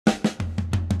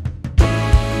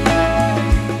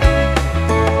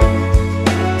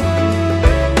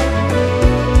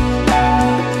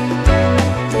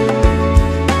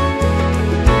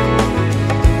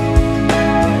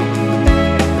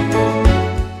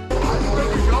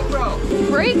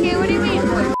break it. What do you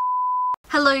mean?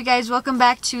 Hello you guys, welcome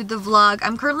back to the vlog.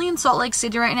 I'm currently in Salt Lake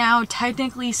City right now,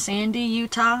 technically Sandy,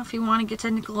 Utah, if you want to get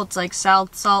technical. It's like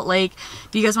South Salt Lake,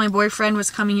 because my boyfriend was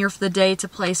coming here for the day to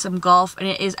play some golf, and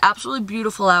it is absolutely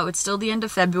beautiful out. It's still the end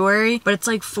of February, but it's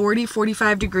like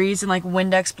 40-45 degrees and like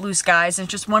Windex blue skies, and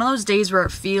it's just one of those days where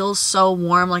it feels so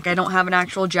warm. Like I don't have an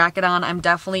actual jacket on. I'm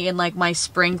definitely in like my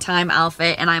springtime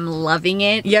outfit, and I'm loving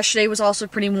it. Yesterday was also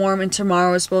pretty warm, and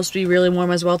tomorrow is supposed to be really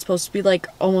warm as well. It's supposed to be like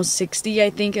almost 60, I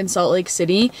think, in Salt Lake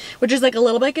City, which is like a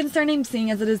little bit concerning seeing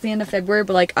as it is the end of February,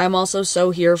 but like I'm also so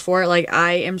here for it. Like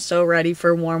I am so ready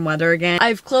for warm weather again.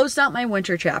 I've closed out my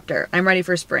winter chapter. I'm ready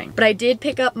for spring. But I did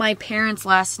pick up my parents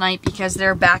last night because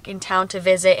they're back in town to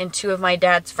visit, and two of my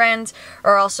dad's friends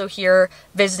are also here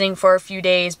visiting for a few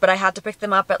days, but I had to pick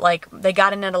them up at like, they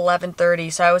got in at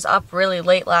 11:30, so I was up really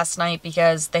late last night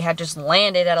because they had just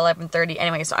landed at 11:30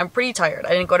 anyway, so I'm pretty tired. I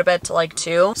didn't go to bed till like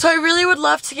 2. So I really would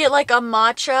love to get like a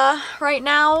matcha right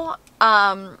now.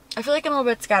 I feel like I'm a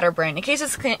little bit scatterbrained. In case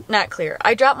it's not clear,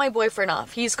 I dropped my boyfriend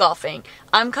off. He's golfing.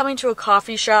 I'm coming to a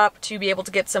coffee shop to be able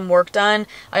to get some work done.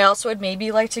 I also would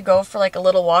maybe like to go for like a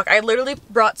little walk. I literally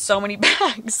brought so many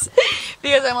bags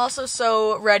because I'm also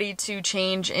so ready to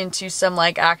change into some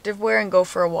like activewear and go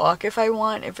for a walk if I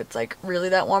want. If it's like really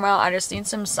that warm out, I just need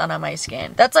some sun on my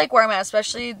skin. That's like where I'm at,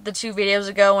 especially the 2 videos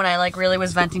ago when I like really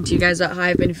was venting to you guys about how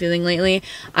I've been feeling lately.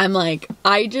 I'm like,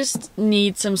 I just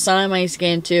need some sun on my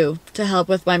skin too to help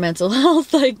with my mental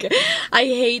health. Like I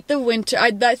hate the winter.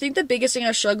 I think the biggest thing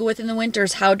I struggle with in the winter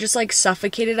is how just like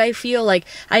suffocated I feel. Like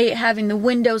I hate having the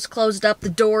windows closed up, the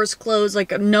doors closed,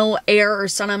 like no air or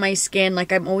sun on my skin.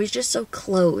 Like I'm always just so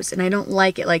closed, and I don't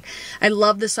like it. Like I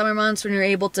love the summer months when you're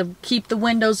able to keep the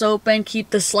windows open, keep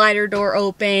the slider door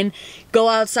open, go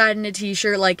outside in a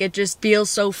t-shirt. Like it just feels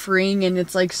so freeing, and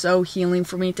it's like so healing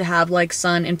for me to have like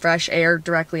sun and fresh air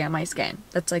directly on my skin.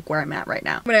 That's like where I'm at right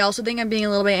now. But I also think I'm being a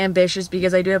little bit ambitious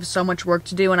because I do have so much work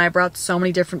to do, and I brought so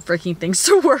many different freaking things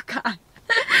to work on.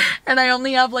 And I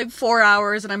only have like 4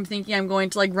 hours, and I'm thinking I'm going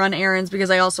to like run errands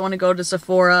because I also want to go to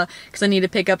Sephora because I need to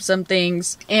pick up some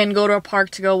things, and go to a park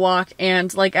to go walk,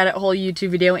 and like edit a whole YouTube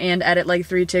video and edit like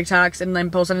 3 TikToks and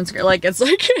then post on Instagram. Like it's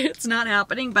it's not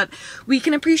happening, but we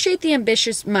can appreciate the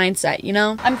ambitious mindset, you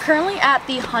know? I'm currently at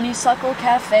the Honeysuckle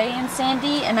Cafe in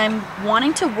Sandy, and I'm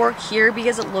wanting to work here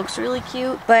because it looks really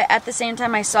cute, but at the same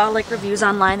time I saw like reviews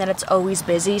online that it's always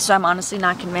busy, so I'm honestly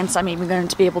not convinced I'm even going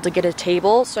to be able to get a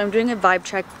table. So I'm doing a vibe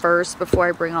check first before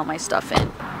I bring all my stuff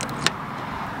in.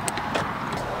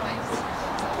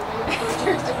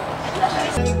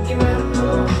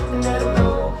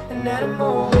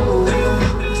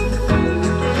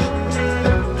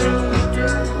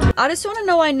 I just want to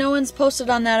know why no one's posted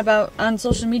on that on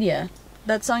social media.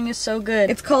 That song is so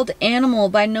good. It's called Animal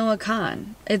by Noah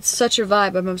Kahan. It's such a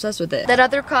vibe. I'm obsessed with it. That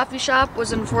other coffee shop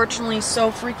was unfortunately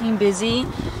so freaking busy.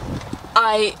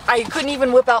 I couldn't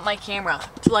even whip out my camera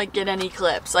to like get any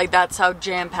clips. Like that's how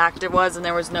jam-packed it was, and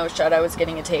there was no shot I was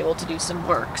getting a table to do some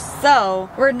work. So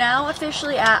we're now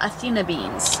officially at Athena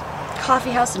Beans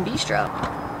Coffee House and Bistro.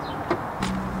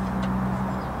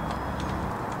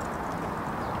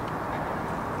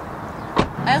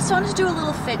 I also wanted to do a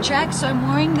little fit check, so I'm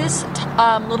wearing this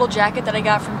little jacket that I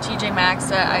got from TJ Maxx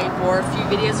that I wore a few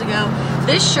videos ago.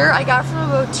 This shirt I got from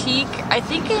a boutique, I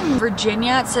think in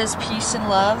Virginia. It says Peace and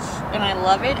Love, and I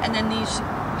love it. And then these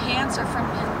pants are from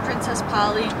Princess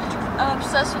Polly. I'm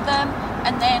obsessed with them.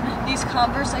 And then these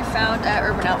Converse I found at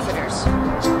Urban Outfitters.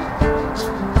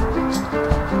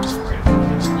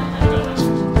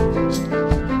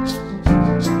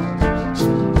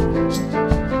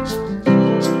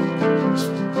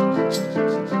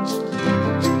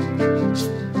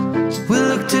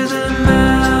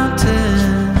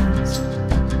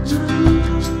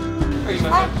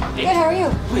 Good, how are you?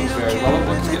 Very well.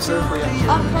 What can I get served for you?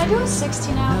 Can I do a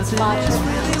 16-ounce matcha,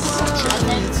 please? And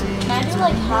then can I do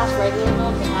like half regular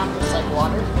milk and half just like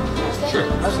water? Sure.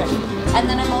 Okay. And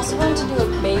then I'm also going to do a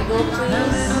bagel,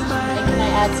 please. And can I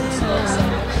add some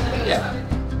sandwich? Yeah.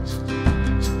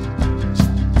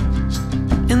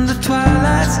 In the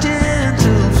twilight's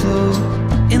gentle flow,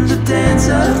 in the dance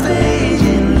of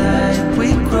fading light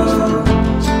we grow.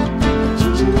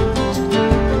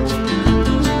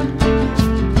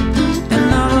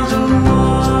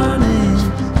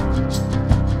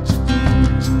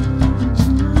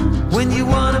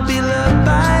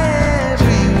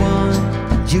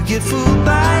 You get fooled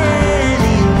by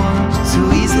anyone so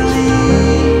easily.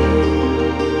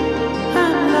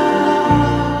 I'm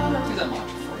loved. Do that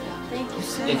matcha for you. Thank you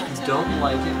so If much. you don't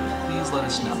like it, please let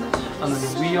us know.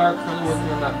 We are currently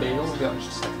working on that bagel. We'll be out in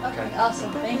just a second. Okay,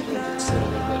 awesome. Thank you. Sit a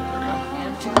little bit.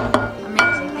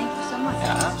 Amazing. Thank you so much.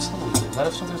 Yeah, absolutely. Let us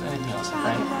us know if there's anything else,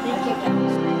 okay? Thank you.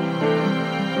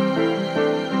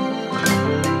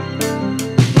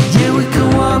 Yeah, we can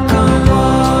walk on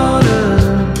water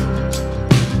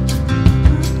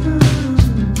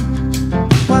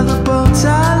while the boats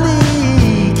are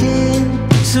leaking.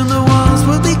 Soon the walls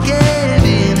will be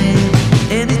giving in.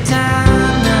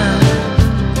 Anytime now,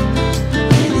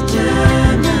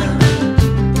 anytime now.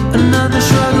 Another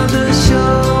shrug of the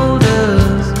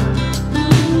shoulders.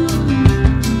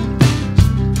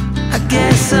 I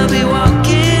guess I'll be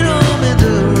walking home in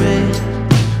the rain.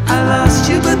 I lost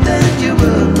you, but then you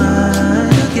were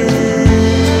mine again.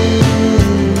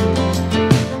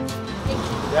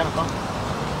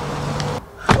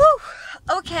 Whew.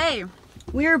 Okay.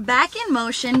 We're back in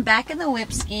motion, back in the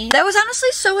whipski. That was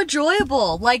honestly so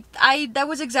enjoyable. Like, that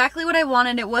was exactly what I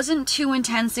wanted. It wasn't too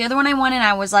intense. The other one I went in,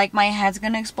 I was like, my head's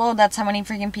gonna explode. That's how many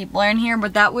freaking people are in here.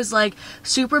 But that was like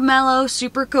super mellow,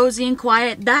 super cozy and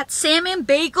quiet. That salmon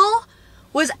bagel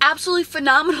was absolutely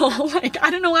phenomenal. Like, I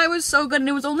don't know why it was so good, and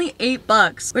it was only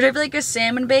 $8, which I feel like a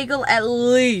salmon bagel at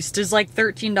least is like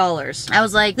 $13. I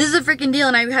was like, this is a freaking deal,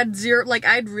 and I had zero, like,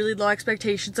 I had really low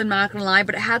expectations, I'm not gonna lie,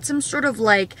 but it had some sort of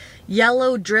like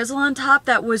yellow drizzle on top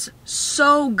that was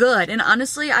so good. And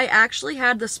honestly, I actually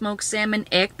had the smoked salmon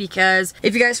ick, because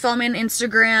if you guys follow me on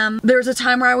Instagram, there was a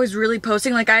time where I was really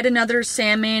posting, like, I had another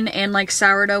salmon and like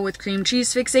sourdough with cream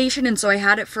cheese fixation, and so I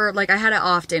had it for like, I had it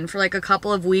often for like a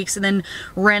couple of weeks, and then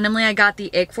randomly I got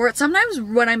the ick for it. Sometimes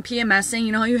when I'm PMSing,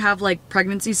 you know how you have like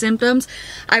pregnancy symptoms,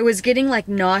 I was getting like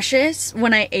nauseous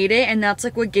when I ate it, and that's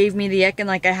like what gave me the ick, and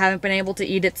like I haven't been able to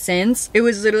eat it since. It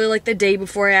was literally like the day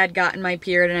before I had gotten my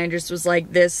period, and I just was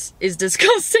like, this is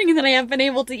disgusting, and then I haven't been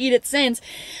able to eat it since.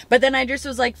 But then I just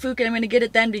was like, fuck it, I'm gonna get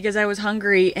it then because I was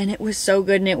hungry, and it was so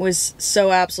good, and it was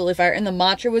so absolutely fire, and the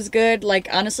matcha was good. Like,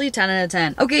 honestly, 10 out of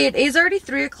 10. Okay, it is already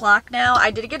 3 o'clock now.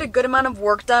 I did get a good amount of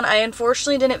work done. I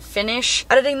unfortunately didn't finish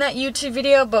editing that YouTube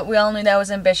video, but we all knew that was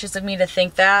ambitious of me to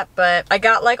think that. But I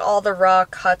got like all the raw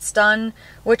cuts done,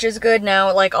 which is good.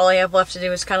 Now like all I have left to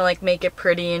do is kind of like make it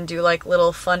pretty and do like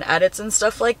little fun edits and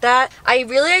stuff like that. I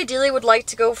really ideally would like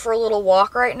to go for a little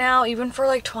walk right now, even for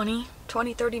like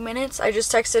 20-30 minutes. I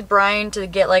just texted Brian to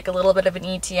get like a little bit of an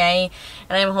ETA, and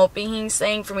I'm hoping he's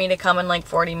saying for me to come in like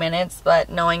 40 minutes, but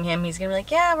knowing him, he's gonna be like,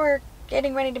 yeah, we're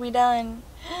getting ready to be done.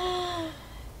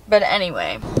 But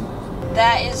anyway,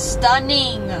 that is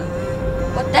stunning.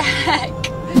 What the heck?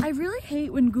 I really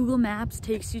hate when Google Maps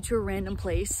takes you to a random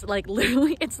place. Like,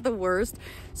 literally, it's the worst.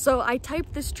 So I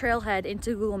typed this trailhead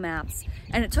into Google Maps,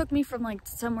 and it took me from like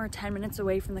somewhere 10 minutes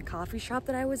away from the coffee shop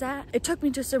that I was at. It took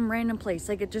me to some random place.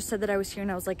 Like, it just said that I was here,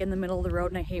 and I was like in the middle of the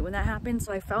road, and I hate when that happens.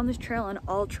 So I found this trail on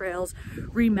All Trails,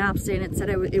 remapped it, and it said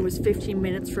it was 15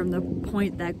 minutes from the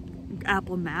point that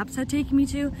Apple Maps had taken me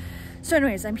to. So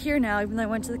anyways, I'm here now, even though I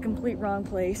went to the complete wrong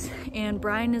place, and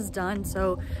Brian is done,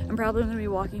 so I'm probably gonna be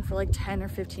walking for like 10 or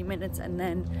 15 minutes, and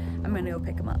then I'm gonna go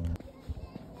pick him up.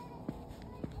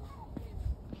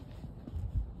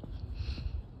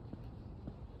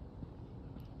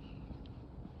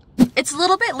 It's a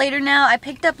little bit later now. I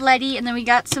picked up Letty, and then we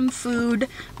got some food.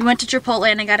 We went to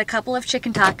Chipotle, and I got a couple of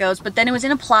chicken tacos, but then it was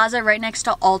in a plaza right next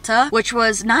to Ulta, which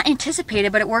was not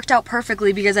anticipated, but it worked out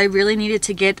perfectly because I really needed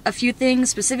to get a few things,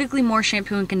 specifically more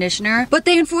shampoo and conditioner. But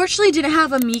they unfortunately didn't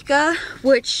have Amika,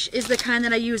 which is the kind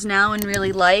that I use now and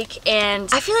really like, and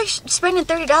I feel like spending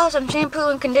 $30 on shampoo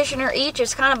and conditioner each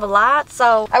is kind of a lot,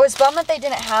 so I was bummed that they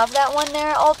didn't have that one there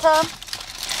at Ulta.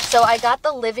 So I got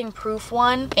the Living Proof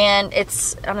one, and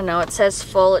it's, I don't know, it says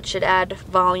full. It should add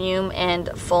volume and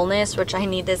fullness, which I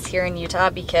need this here in Utah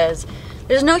because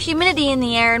there's no humidity in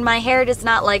the air, and my hair does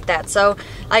not like that. So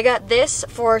I got this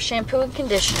for shampoo and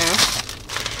conditioner.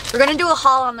 We're gonna do a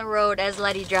haul on the road as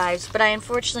Letty drives, but I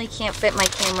unfortunately can't fit my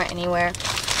camera anywhere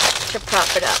to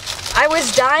prop it up. I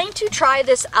was dying to try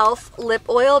this e.l.f. lip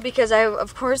oil because I,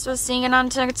 of course, was seeing it on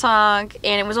TikTok,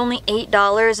 and it was only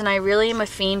 $8, and I really am a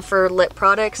fiend for lip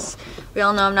products. We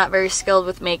all know I'm not very skilled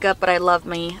with makeup, but I love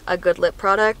me a good lip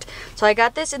product. So I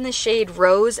got this in the shade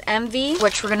Rose Envy,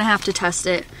 which we're gonna have to test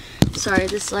it. Sorry,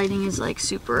 this lighting is like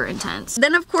super intense.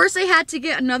 Then of course I had to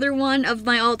get another one of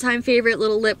my all-time favorite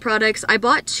little lip products. I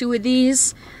bought 2 of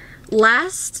these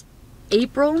last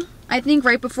April, I think,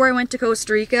 right before I went to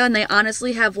Costa Rica, and they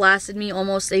honestly have lasted me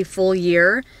almost a full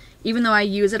year, even though I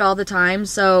use it all the time.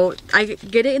 So I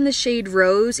get it in the shade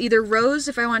Rose, either Rose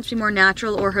if I want it to be more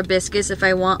natural, or Hibiscus if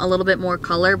I want a little bit more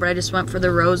color, but I just went for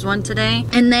the Rose one today.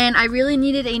 And then I really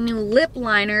needed a new lip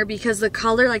liner because the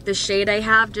color, like the shade I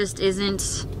have, just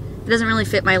isn't it doesn't really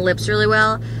fit my lips really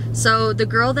well. So the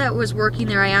girl that was working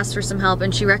there, I asked for some help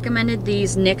and she recommended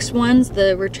these NYX ones,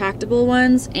 the retractable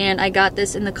ones, and I got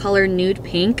this in the color nude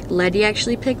pink. Letty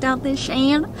actually picked out this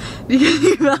shade because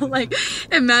he felt like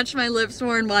it matched my lips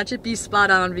more and watch it be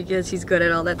spot on because he's good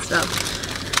at all that stuff.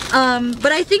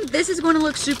 But I think this is going to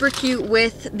look super cute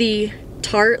with the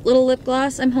Tarte little lip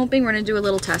gloss. I'm hoping we're gonna do a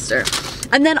little tester.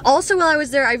 And then also while I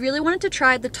was there, I really wanted to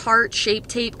try the Tarte Shape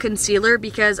Tape Concealer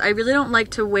because I really don't like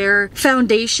to wear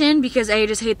foundation because A, I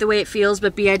just hate the way it feels,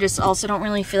 but B, I just also don't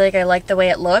really feel like I like the way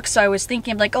it looks. So I was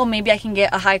thinking like, oh, maybe I can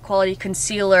get a high quality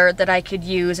concealer that I could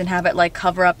use and have it like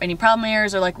cover up any problem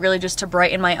areas or like really just to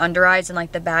brighten my under eyes and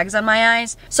like the bags on my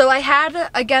eyes. So I had,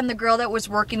 again, the girl that was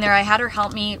working there, I had her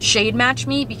help me shade match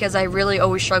me because I really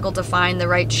always struggle to find the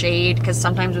right shade because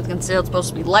sometimes with concealer it's supposed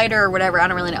to be lighter or whatever, I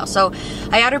don't really know. So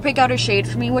I had her pick out a shade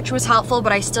for me, which was helpful,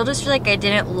 but I still just feel like I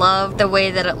didn't love the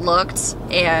way that it looked,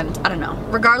 and I don't know.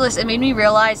 Regardless, it made me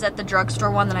realize that the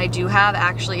drugstore one that I do have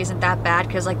actually isn't that bad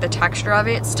because like the texture of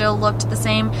it still looked the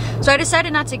same. So I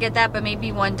decided not to get that, but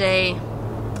maybe one day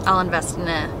I'll invest in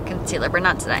a concealer, but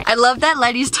not today. I love that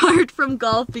Letty's Tarte from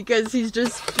golf because he's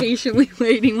just patiently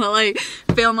waiting while I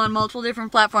film on multiple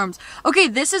different platforms. Okay,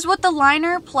 this is what the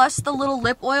liner plus the little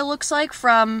lip oil looks like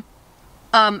from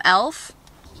e.l.f.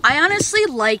 I honestly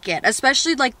like it,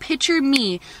 especially like picture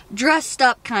me dressed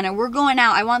up kind of. We're going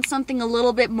out. I want something a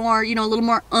little bit more, you know, a little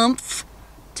more oomph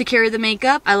to carry the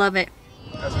makeup. I love it.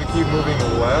 As we keep moving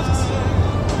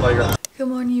left, like... Good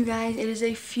morning, you guys. It is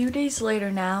a few days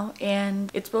later now, and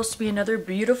it's supposed to be another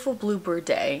beautiful bluebird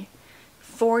day.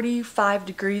 45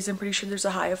 degrees. I'm pretty sure there's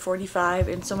a high of 45,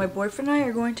 and so my boyfriend and I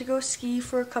are going to go ski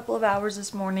for a couple of hours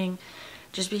this morning.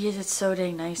 Just because it's so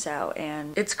dang nice out,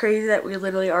 and it's crazy that we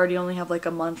literally already only have like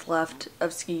a month left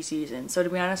of ski season. So to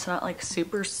be honest, I'm not like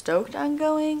super stoked on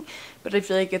going, but I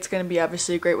feel like it's going to be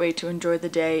obviously a great way to enjoy the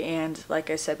day, and like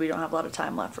I said, we don't have a lot of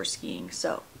time left for skiing,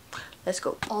 so let's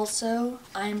go. Also,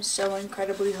 I'm so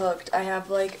incredibly hooked. I have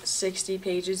like 60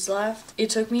 pages left. It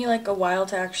took me like a while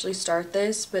to actually start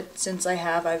this, but since I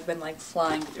have, I've been like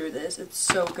flying through this. It's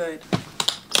so good.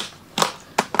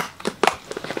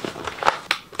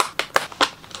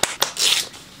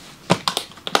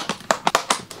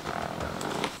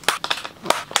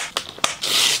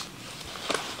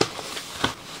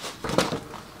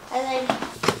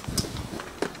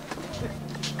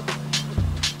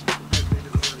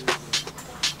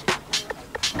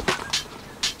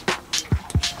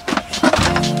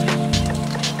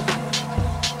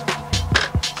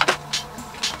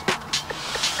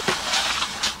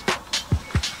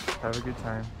 Have a good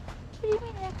time. What do you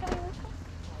mean they're coming with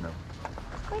us? No.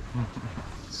 What?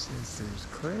 Since there's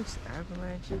cliffs,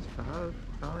 avalanches,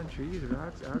 fallen trees,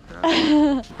 rocks,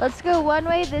 outcrops. Let's go one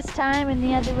way this time and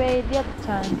the other way the other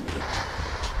time.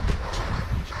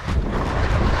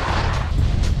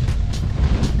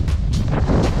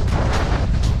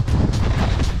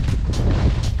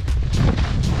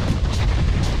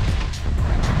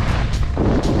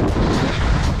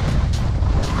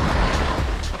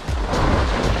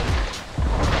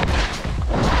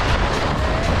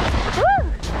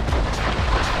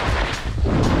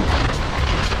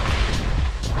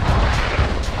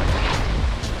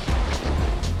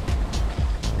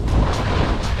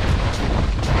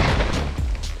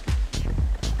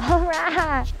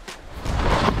 Alright!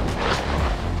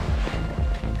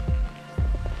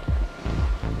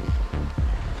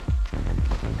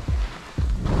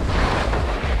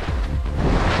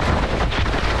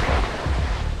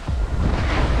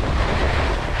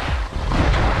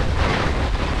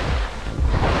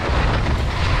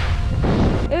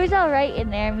 It was alright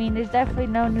in there. I mean, there's definitely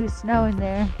no new snow in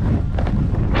there.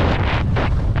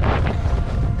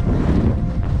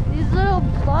 These little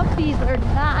bumpies are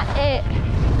not it.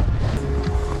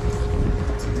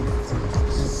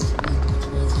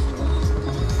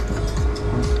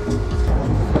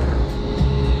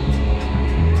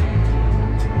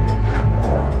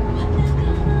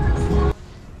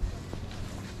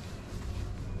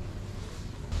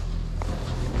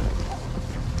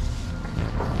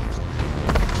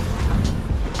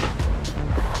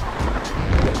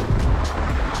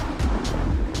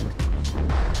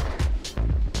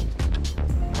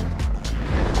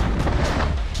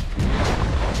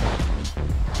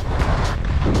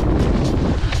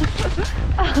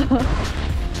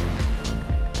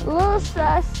 A little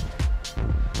sus.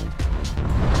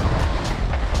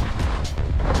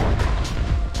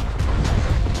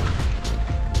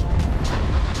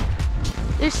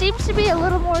 There seems to be a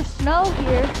little more snow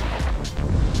here.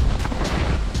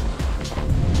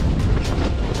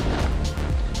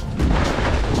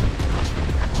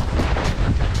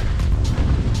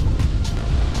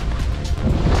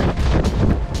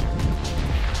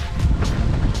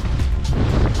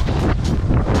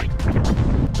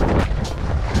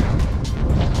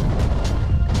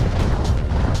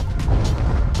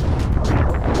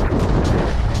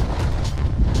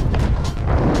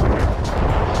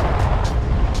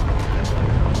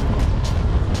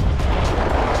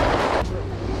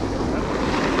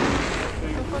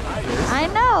 I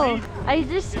know. I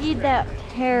just skied that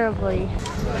terribly.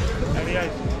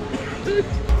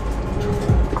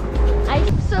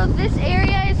 So this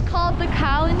area is called the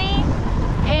Colony,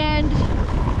 and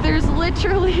there's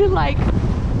literally like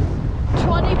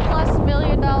 20+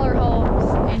 million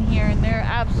homes in here, and they're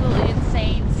absolutely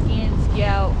insane. Ski in, ski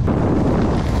out.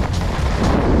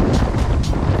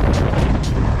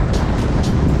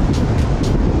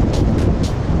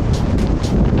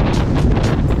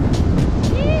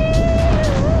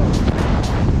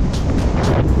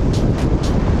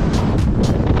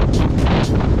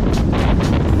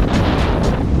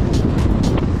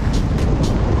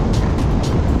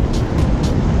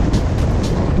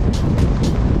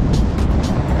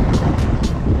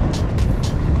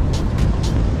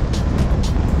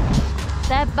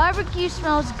 Barbecue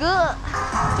smells good.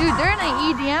 Dude, they're in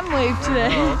an EDM wave today.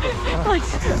 Like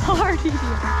hard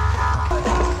EDM.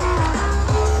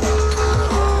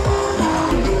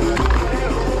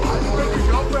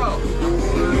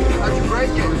 How'd you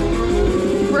break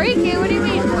it? Break it? What do you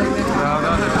mean? No.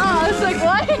 Oh, I was like,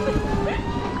 what?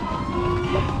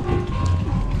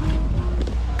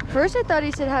 First I thought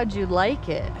he said, how'd you like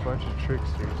it? A bunch of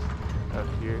tricksters up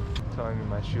here telling me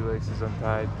my shoelace is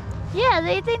untied. Yeah,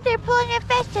 they think they're pulling a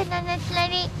fast on this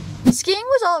lady. Skiing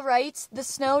was alright. The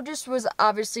snow just was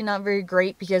obviously not very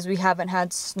great because we haven't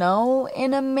had snow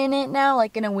in a minute now,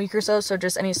 like in a week or so. So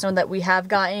just any snow that we have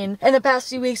gotten in the past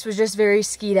few weeks was just very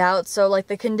skied out. So like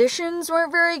the conditions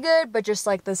weren't very good, but just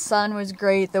like the sun was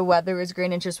great, the weather was great,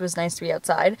 and it just was nice to be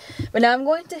outside. But now I'm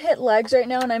going to hit legs right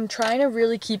now, and I'm trying to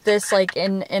really keep this like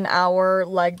in an hour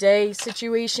leg day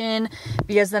situation,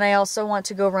 because then I also want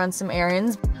to go run some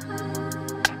errands.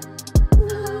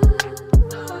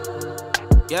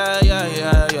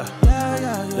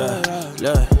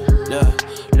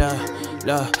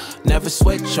 Never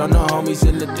switch on the homies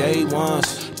in the day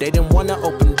ones. They didn't wanna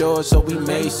open doors, so we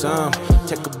made some.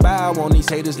 Take a bow on these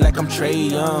haters like I'm Trey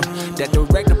Young. That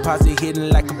direct deposit hitting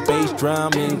like a bass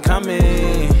drum.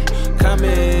 Incoming,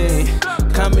 coming,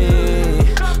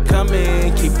 coming,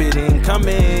 coming. Keep it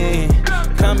incoming,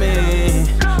 coming,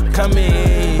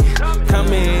 coming,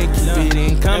 coming. Keep it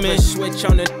incoming. Never switch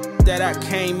on the that I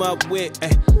came up with,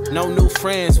 no new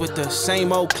friends with the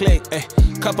same old clique,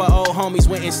 couple old homies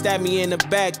went and stabbed me in the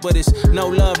back, but it's no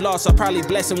love lost. I'll probably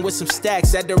bless them with some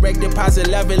stacks. That direct deposit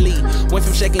lovely. Went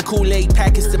from shaking Kool-Aid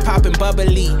packets to popping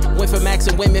bubbly. Went from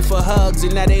asking women for hugs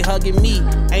and now they hugging me.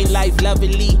 Ain't life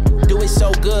lovely? Do it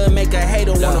so good, make a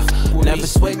hater wanna. Never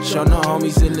switch on the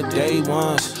homies in the day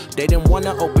ones. They didn't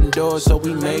wanna open doors, so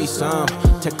we made some.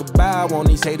 Take a bow on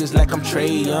these haters like I'm Trey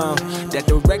Young. That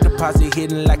direct deposit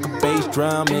hitting like a bass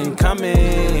drum.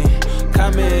 Incoming,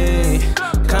 coming,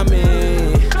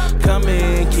 coming,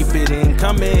 coming. Keep it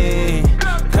incoming,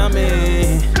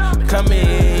 coming,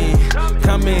 coming,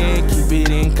 coming. Keep it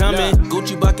incoming.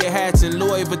 Gucci bucket hats and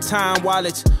Louis Vuitton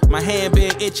wallets. My hand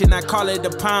been itching, I call it the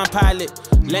Palm Pilot.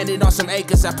 Landed on some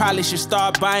acres, I probably should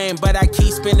start buying, but I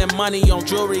keep spending money on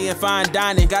jewelry and fine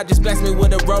dining. God just blessed me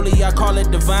with a rollie, I call it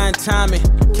divine timing.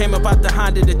 Came up out the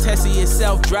Honda, the Tessie is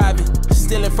self-driving.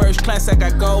 Still in first class, I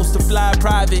got goals to fly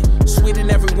private.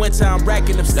 Sweden every winter, I'm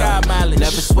racking up sky mileage.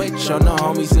 Never switch on the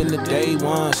homies in the day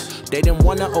ones. They didn't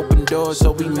wanna open doors,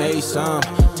 so we made some.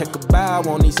 Take a bow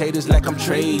on these haters like I'm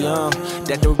Trey Young.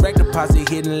 That direct deposit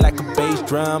hitting like a bass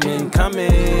drum.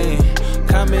 Incoming,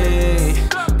 coming,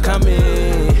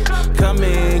 coming,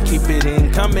 coming. Keep it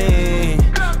incoming,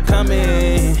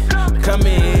 coming,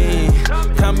 coming,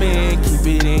 coming. Keep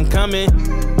it incoming.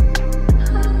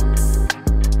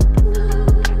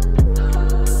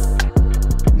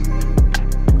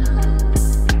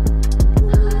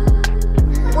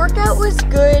 Workout was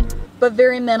good, but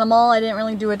very minimal. I didn't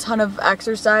really do a ton of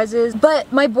exercises.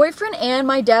 But my boyfriend and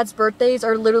my dad's birthdays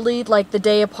are literally like the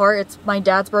day apart. It's my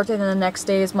dad's birthday, and then the next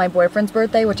day is my boyfriend's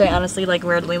birthday, which I honestly like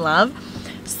weirdly love.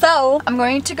 So I'm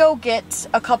going to go get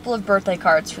a couple of birthday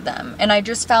cards for them. And I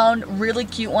just found really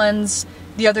cute ones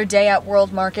the other day at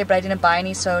World Market, but I didn't buy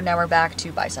any, so now we're back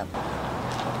to buy some.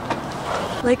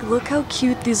 Like, look how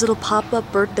cute these little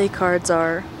pop-up birthday cards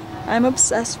are. I'm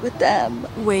obsessed with them.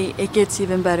 Wait, it gets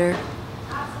even better.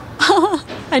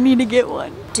 I need to get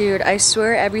one. Dude, I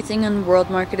swear everything on World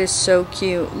Market is so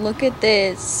cute. Look at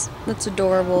this. That's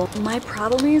adorable. My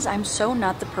problem is I'm so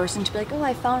not the person to be like, oh,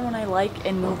 I found one I like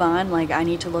and move on. Like, I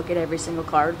need to look at every single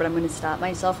card, but I'm going to stop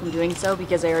myself from doing so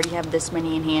because I already have this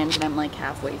many in hand and I'm like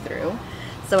halfway through.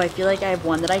 So I feel like I have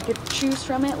one that I could choose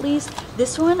from at least.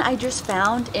 This one I just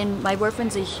found, and my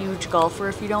boyfriend's a huge golfer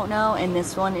if you don't know, and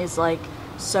this one is like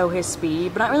so his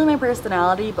speed, but not really my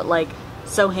personality, but like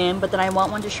so him, but then I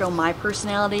want one to show my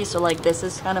personality. So like this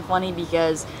is kind of funny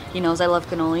because he knows I love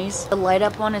cannolis. The light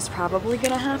up one is probably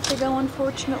gonna have to go,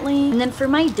 unfortunately. And then for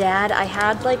my dad, I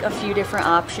had like a few different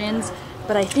options,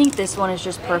 but I think this one is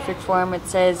just perfect for him. It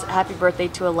says happy birthday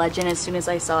to a legend. As soon as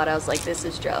I saw it, I was like, this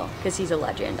is Joe, because he's a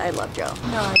legend. I love Joe.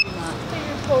 No, I do not. So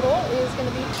your total is going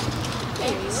to be...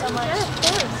 Thank you so much. Yeah, of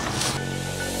course.